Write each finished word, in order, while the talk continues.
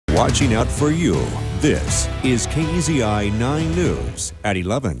watching out for you. This is KEZI 9 News at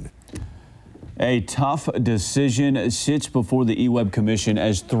 11. A tough decision sits before the EWEB Commission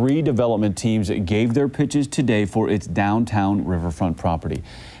as 3 development teams gave their pitches today for its downtown riverfront property.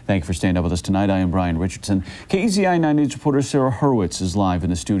 Thank you for staying up with us tonight. I am Brian Richardson. KEZI 9 News reporter Sarah Hurwitz is live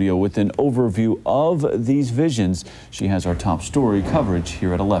in the studio with an overview of these visions. She has our top story coverage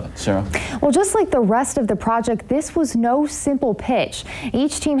here at 11. Sarah? Well, just like the rest of the project, this was no simple pitch.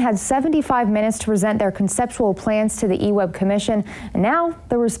 Each team had 75 minutes to present their conceptual plans to the EWEB Commission. And now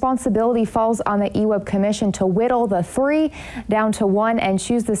the responsibility falls on the EWEB Commission to whittle the 3 down to 1 and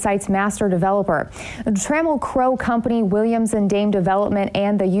choose the site's master developer. The Trammell Crow Company, Williams and Dame Development,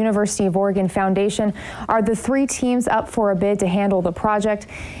 and the University of Oregon Foundation are the 3 teams up for a bid to handle the project.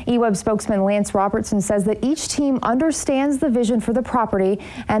 EWEB spokesman Lance Robertson says that each team understands the vision for the property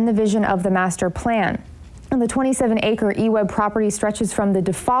and the vision of the master plan. And the 27-acre EWEB property stretches from the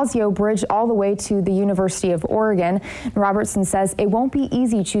DeFazio Bridge all the way to the University of Oregon. Robertson says it won't be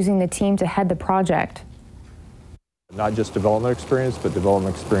easy choosing the team to head the project. Not just development experience, but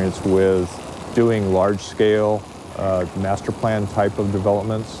development experience with doing large-scale master plan type of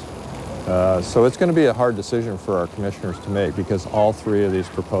developments. So it's going to be a hard decision for our commissioners to make because all 3 of these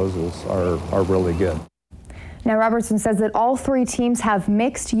proposals are really good. Now, Robertson says that all 3 teams have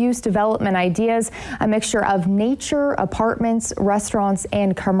mixed-use development ideas, a mixture of nature, apartments, restaurants,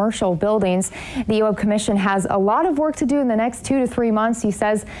 and commercial buildings. The EWEB Commission has a lot of work to do in the next 2 to 3 months. He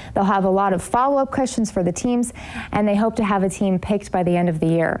says they'll have a lot of follow-up questions for the teams, and they hope to have a team picked by the end of the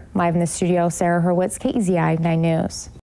year. Live in the studio, Sarah Hurwitz, KEZI 9 News.